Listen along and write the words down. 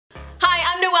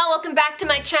well, welcome back to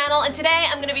my channel, and today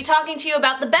I'm going to be talking to you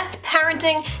about the best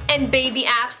parenting and baby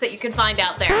apps that you can find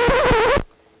out there.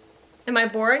 Am I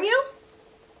boring you?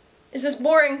 Is this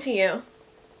boring to you?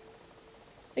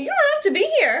 You don't have to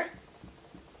be here.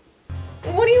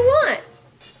 What do you want?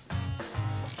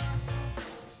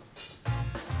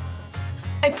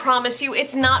 I promise you,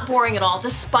 it's not boring at all,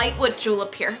 despite what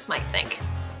Julep here might think.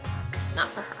 It's not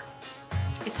for her.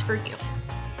 It's for you.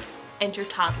 And your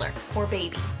toddler or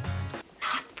baby.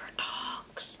 Not for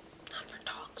dogs. Not for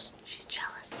dogs. She's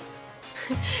jealous.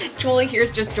 Julie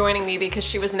here's just joining me because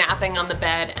she was napping on the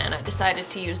bed and I decided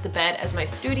to use the bed as my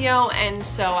studio, and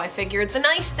so I figured the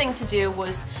nice thing to do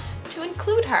was to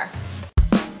include her.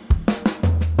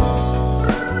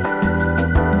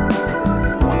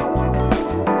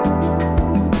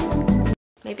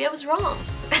 Maybe I was wrong.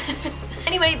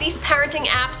 Anyway, these parenting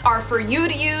apps are for you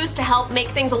to use to help make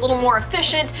things a little more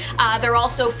efficient. They're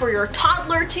also for your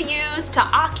toddler to use to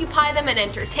occupy them and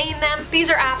entertain them. These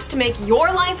are apps to make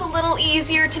your life a little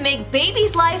easier, to make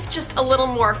baby's life just a little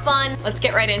more fun. Let's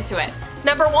get right into it.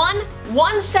 Number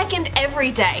 1 second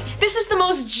every day. This is the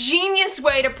most genius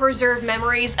way to preserve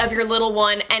memories of your little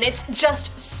one, and it's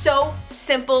just so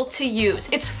simple to use.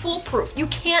 It's foolproof. You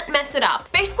can't mess it up.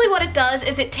 Basically what it does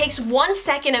is it takes 1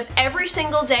 second of every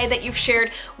single day that you've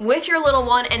shared with your little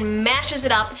one and mashes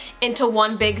it up into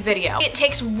one big video. It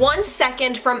takes 1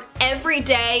 second from every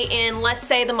day in, let's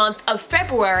say, the month of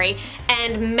February,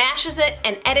 and mashes it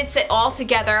and edits it all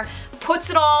together,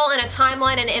 puts it all in a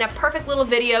timeline and in a perfect little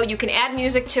video. You can add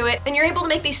music to it, and you're able to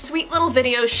make these sweet little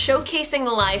videos showcasing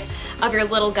the life of your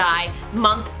little guy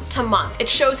month to month. It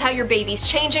shows how your baby's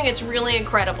changing. It's really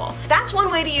incredible. That's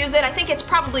one way to use it. I think it's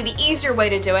probably the easier way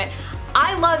to do it.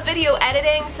 I love video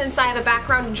editing since I have a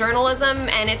background in journalism,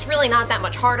 and it's really not that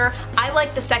much harder. I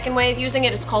like the second way of using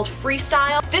it. It's called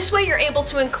freestyle. This way you're able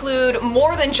to include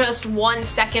more than just 1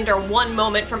 second or 1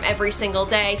 moment from every single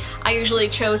day. I usually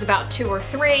chose about 2 or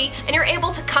 3, and you're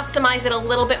able to customize it a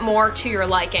little bit more to your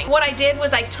liking. What I did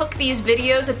was I took these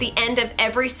videos at the end of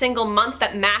every single month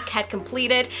that Mac had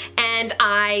completed, and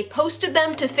I posted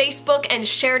them to Facebook and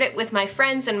shared it with my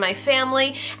friends and my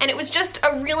family, and it was just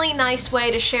a really nice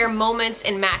way to share moments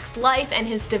in Mac's life and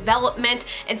his development,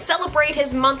 and celebrate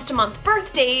his month-to-month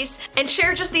birthdays, and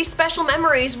share just these special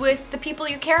memories with the people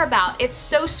you care about. It's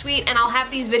so sweet, and I'll have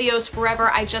these videos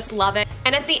forever. I just love it.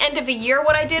 And at the end of a year,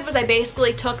 what I did was I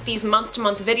basically took these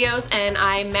month-to-month videos and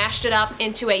I mashed it up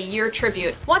into a year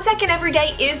tribute. 1 second every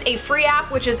day is a free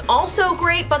app, which is also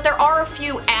great, but there are a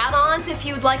few add-ons if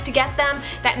you'd like to get them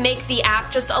that make the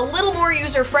app just a little more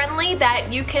user-friendly,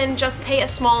 that you can just pay a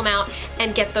small amount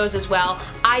and get those as well.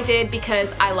 I did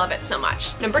because I love it so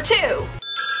much. Number 2.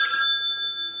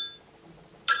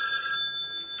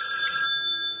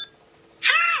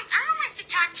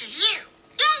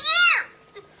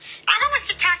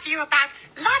 About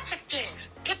lots of things.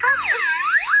 Pickles?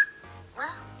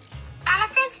 Well,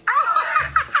 elephants?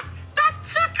 Oh, that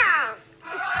tickles!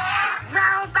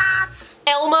 Robots?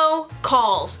 Elmo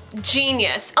calls.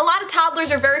 Genius. A lot of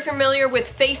toddlers are very familiar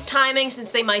with FaceTiming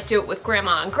since they might do it with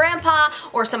grandma and grandpa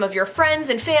or some of your friends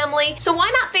and family. So why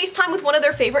not FaceTime with one of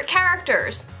their favorite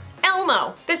characters?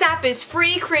 Elmo. This app is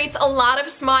free, creates a lot of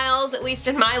smiles, at least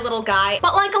in my little guy.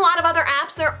 But like a lot of other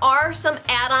apps, there are some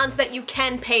add-ons that you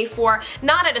can pay for,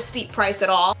 not at a steep price at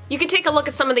all. You can take a look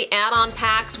at some of the add-on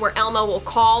packs where Elmo will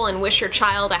call and wish your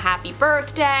child a happy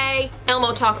birthday.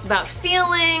 Elmo talks about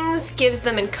feelings, gives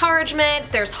them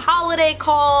encouragement. There's holiday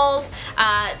calls,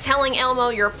 telling Elmo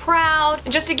you're proud.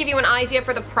 And just to give you an idea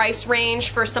for the price range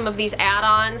for some of these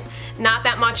add-ons, not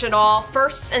that much at all.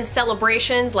 Firsts and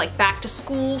celebrations like back to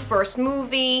school, first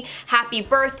movie, happy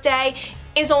birthday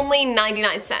is only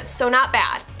 99 cents, so not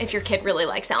bad if your kid really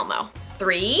likes Elmo.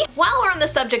 3. While we're on the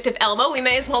subject of Elmo, we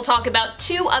may as well talk about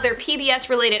 2 other PBS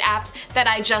related apps that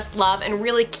I just love and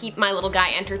really keep my little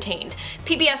guy entertained.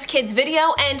 PBS Kids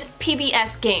Video and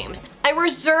PBS Games. I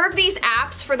reserve these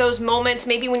apps for those moments,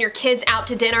 maybe when your kid's out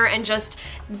to dinner and just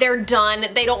they're done,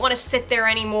 they don't want to sit there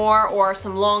anymore, or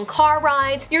some long car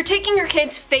rides. You're taking your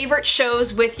kid's favorite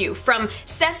shows with you, from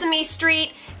Sesame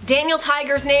Street, Daniel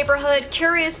Tiger's Neighborhood,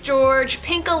 Curious George,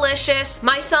 Pinkalicious.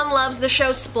 My son loves the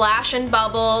show Splash and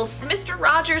Bubbles, Mr.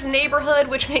 Rogers' Neighborhood,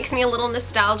 which makes me a little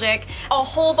nostalgic, a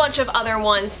whole bunch of other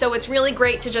ones. So it's really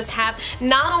great to just have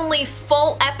not only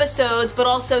full episodes, but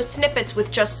also snippets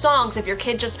with just songs if your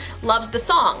kid just loves the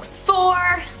songs.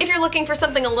 4. If you're looking for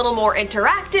something a little more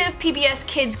interactive, PBS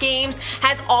Kids Games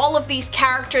has all of these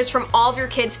characters from all of your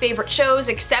kids' favorite shows,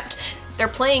 except they're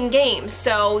playing games,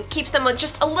 so it keeps them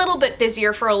just a little bit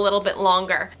busier for a little bit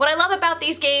longer. What I love about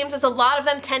these games is a lot of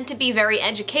them tend to be very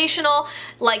educational,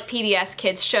 like PBS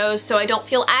Kids shows, so I don't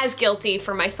feel as guilty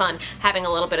for my son having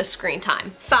a little bit of screen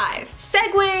time. 5.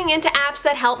 Segueing into apps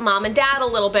that help mom and dad a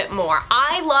little bit more.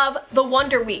 I love the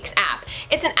Wonder Weeks app.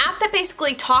 It's an app that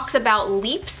basically talks about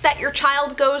leaps that your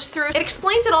child goes through. It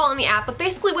explains it all in the app, but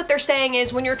basically what they're saying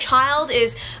is when your child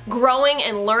is growing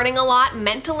and learning a lot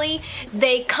mentally,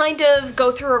 they kind of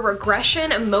go through a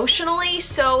regression emotionally,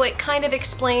 so it kind of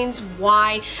explains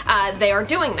why they are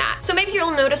doing that. So maybe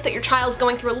you'll notice that your child's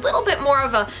going through a little bit more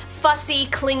of a fussy,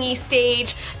 clingy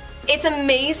stage. It's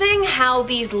amazing how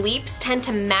these leaps tend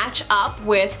to match up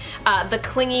with the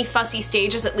clingy, fussy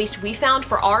stages, at least we found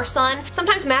for our son.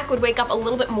 Sometimes Mac would wake up a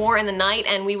little bit more in the night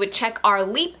and we would check our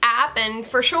leap app, and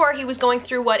for sure he was going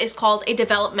through what is called a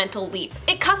developmental leap.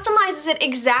 It customizes it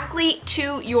exactly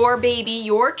to your baby,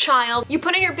 your child. You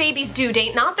put in your baby's due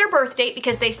date, not their birth date,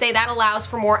 because they say that allows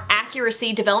for more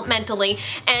accuracy developmentally,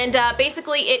 and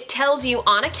basically it tells you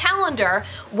on a calendar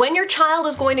when your child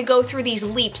is going to go through these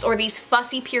leaps or these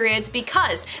fussy periods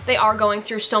because they are going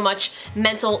through so much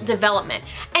mental development.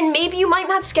 And maybe you might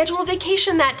not schedule a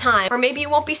vacation that time, or maybe you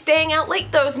won't be staying out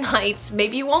late those nights,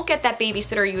 maybe you won't get that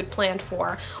babysitter you had planned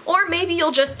for, or maybe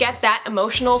you'll just get that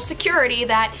emotional security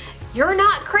that you're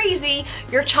not crazy,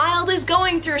 your child is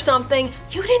going through something,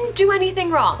 you didn't do anything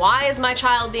wrong. Why is my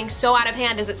child being so out of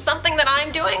hand? Is it something that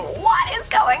I'm doing? What is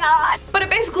going on? But it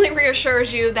basically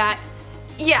reassures you that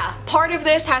yeah, part of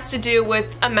this has to do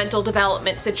with a mental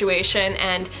development situation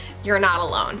and you're not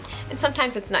alone. And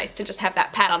sometimes it's nice to just have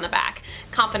that pat on the back.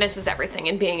 Confidence is everything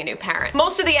in being a new parent.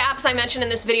 Most of the apps I mentioned in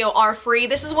this video are free.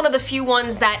 This is one of the few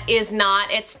ones that is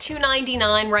not. It's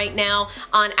 $2.99 right now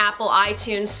on Apple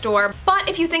iTunes Store. But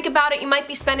if you think about it, you might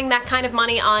be spending that kind of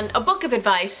money on a book of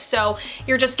advice, so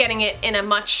you're just getting it in a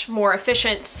much more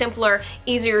efficient, simpler,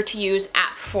 easier to use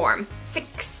app form.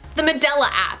 6. The Medela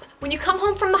app. When you come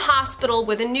home from the hospital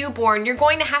with a newborn, you're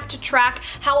going to have to track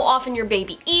how often your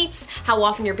baby eats, how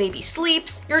often your baby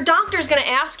sleeps. Your doctor's gonna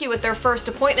ask you at their first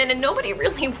appointment, and nobody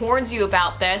really warns you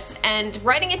about this, and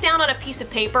writing it down on a piece of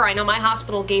paper, I know my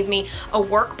hospital gave me a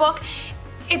workbook,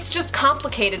 it's just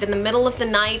complicated in the middle of the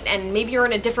night and maybe you're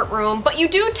in a different room, but you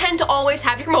do tend to always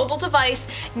have your mobile device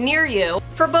near you.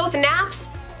 For both naps,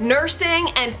 nursing,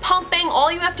 and pumping,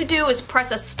 all you have to do is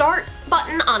press a start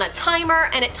button on a timer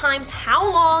and it times how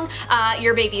long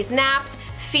your baby's naps,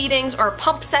 feedings, or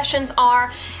pump sessions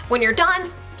are. When you're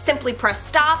done, simply press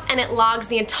stop and it logs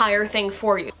the entire thing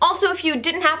for you. Also, if you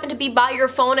didn't happen to be by your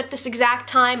phone at this exact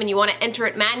time and you want to enter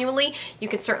it manually, you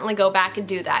can certainly go back and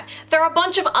do that. There are a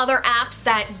bunch of other apps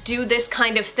that do this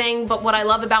kind of thing, but what I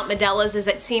love about Medela's is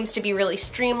it seems to be really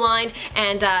streamlined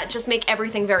and just make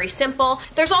everything very simple.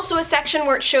 There's also a section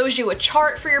where it shows you a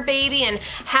chart for your baby and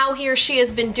how he or she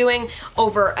has been doing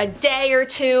over a day or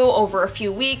two, over a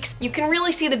few weeks. You can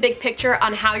really see the big picture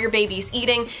on how your baby's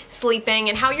eating, sleeping,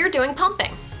 and how you're doing pumping.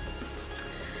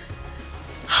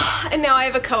 And now I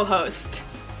have a co-host.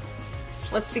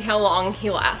 Let's see how long he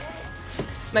lasts.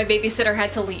 My babysitter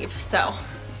had to leave, so.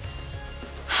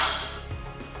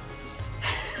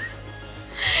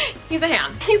 He's a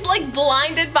ham. He's like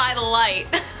blinded by the light.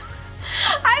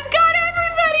 I've got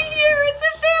everybody here, it's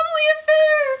a family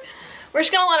affair. We're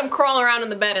just gonna let him crawl around in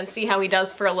the bed and see how he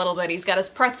does for a little bit. He's got his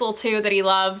pretzel too that he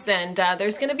loves, and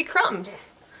there's gonna be crumbs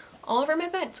all over my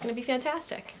bed. It's gonna be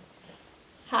fantastic.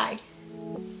 Hi.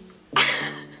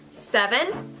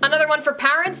 7. Another one for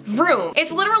parents, Vroom.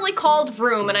 It's literally called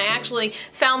Vroom, and I actually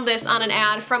found this on an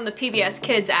ad from the PBS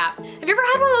Kids app. Have you ever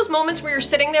had one of those moments where you're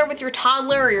sitting there with your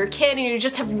toddler or your kid and you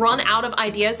just have run out of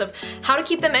ideas of how to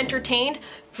keep them entertained?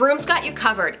 Vroom's got you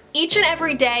covered. Each and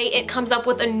every day it comes up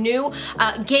with a new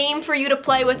game for you to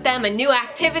play with them, a new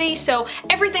activity, so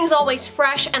everything's always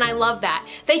fresh, and I love that.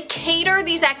 They cater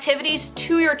these activities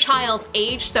to your child's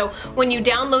age, so when you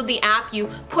download the app you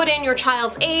put in your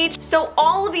child's age, so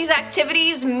all of these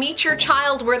activities meet your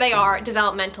child where they are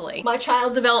developmentally. My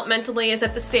child developmentally is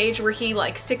at the stage where he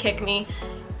likes to kick me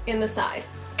in the side.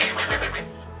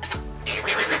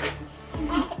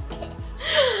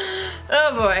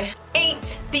 Oh boy.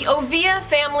 8. The Ovia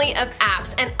family of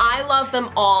apps, and I love them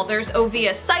all. There's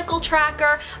Ovia Cycle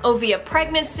Tracker, Ovia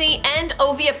Pregnancy, and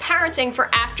Ovia Parenting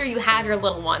for after you have your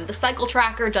little one. The Cycle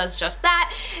Tracker does just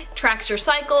that, tracks your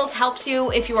cycles, helps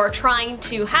you if you are trying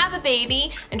to have a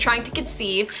baby and trying to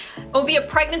conceive. Ovia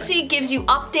Pregnancy gives you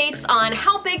updates on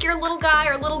how big your little guy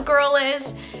or little girl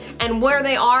is and where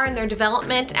they are in their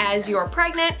development as you're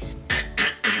pregnant.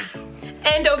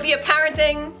 And Ovia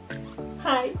Parenting,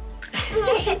 hi.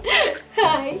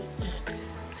 Hi.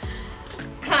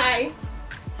 Hi.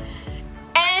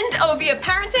 And Ovia Via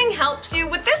Parenting helps you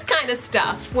with this kind of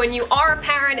stuff. When you are a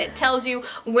parent, it tells you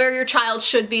where your child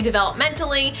should be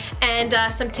developmentally and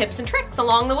some tips and tricks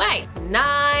along the way.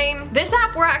 9. This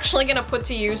app we're actually gonna put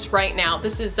to use right now.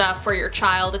 This is for your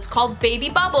child. It's called Baby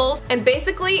Bubbles, and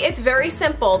basically it's very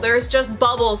simple. There's just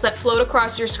bubbles that float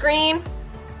across your screen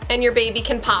and your baby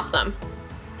can pop them.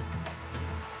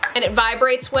 And it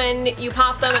vibrates when you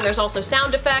pop them, and there's also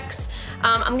sound effects.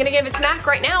 I'm gonna give it to Mac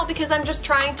right now because I'm just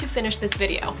trying to finish this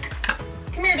video.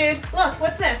 Come here, dude. Look,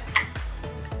 what's this?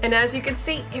 And as you can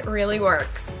see, it really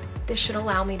works. This should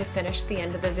allow me to finish the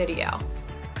end of the video.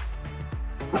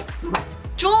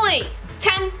 Julie!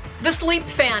 10. The Sleep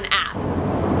Fan app.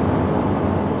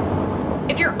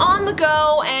 If you're on the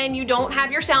go and you don't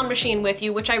have your sound machine with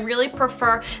you, which I really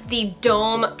prefer the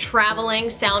Dome traveling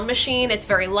sound machine. It's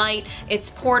very light, it's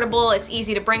portable, it's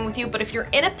easy to bring with you, but if you're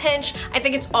in a pinch, I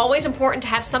think it's always important to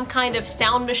have some kind of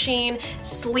sound machine,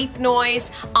 sleep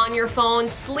noise on your phone.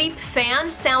 Sleep Fan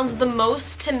sounds the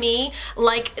most to me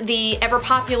like the ever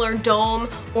popular Dome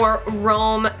or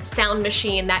Roam sound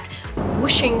machine, that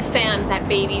whooshing fan that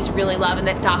babies really love and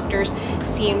that doctors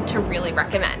seem to really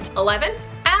recommend. 11.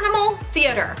 Animal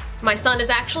Theater. My son is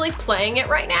actually playing it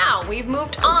right now. We've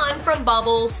moved on from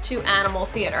Bubbles to Animal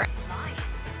Theater.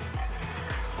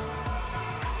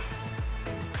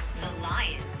 The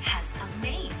lion has a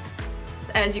mane.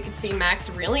 As you can see, Mac's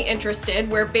really interested,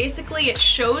 where basically it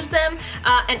shows them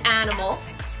an animal.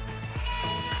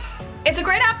 It's a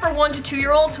great app for 1 to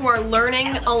 2-year-olds who are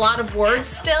learning a lot of words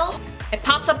still. It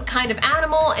pops up a kind of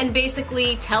animal and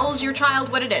basically tells your child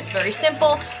what it is. Very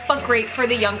simple, but great for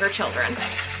the younger children.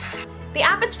 The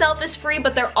app itself is free,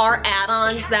 but there are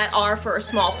add-ons that are for a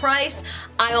small price.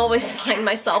 I always find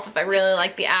myself, if I really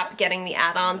like the app, getting the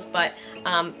add-ons, but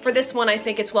for this one I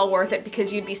think it's well worth it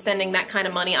because you'd be spending that kind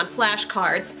of money on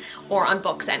flashcards or on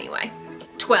books anyway.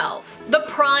 12. The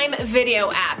Prime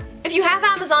Video app. If you have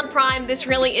Amazon Prime, this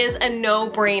really is a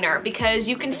no-brainer because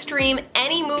you can stream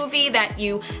any movie that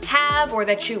you have or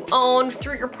that you own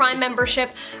through your Prime membership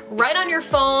right on your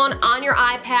phone, on your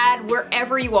iPad,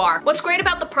 wherever you are. What's great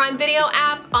about the Prime Video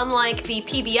app, unlike the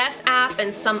PBS app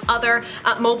and some other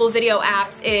mobile video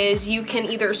apps, is you can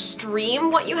either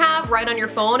stream what you have right on your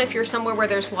phone if you're somewhere where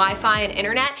there's Wi-Fi and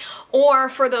internet, or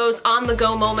for those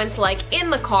on-the-go moments like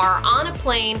in the car, on a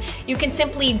plane, you can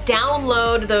simply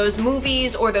download those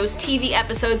movies or those TV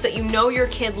episodes that you know your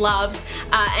kid loves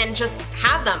and just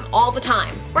have them all the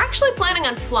time. We're actually planning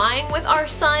on flying with our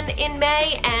son in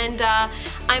May, and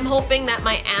I'm hoping that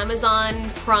my Amazon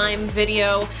Prime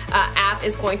Video app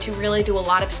is going to really do a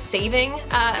lot of saving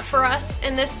for us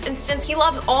in this instance. He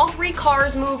loves all 3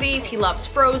 Cars movies, he loves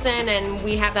Frozen, and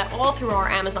we have that all through our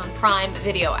Amazon Prime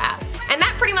Video app. And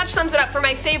that pretty much sums it up for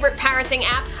my favorite parenting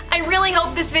apps. I really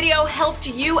hope this video helped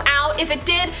you out. If it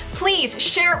did, please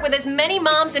share it with as many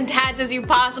moms and dads as you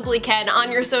possibly can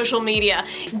on your social media.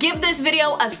 Give this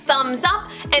video a thumbs up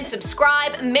and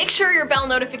subscribe. Make sure your bell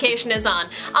notification is on.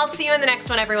 I'll see you in the next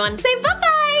one, everyone. Say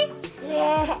bye-bye!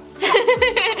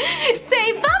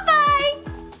 Say bye-bye!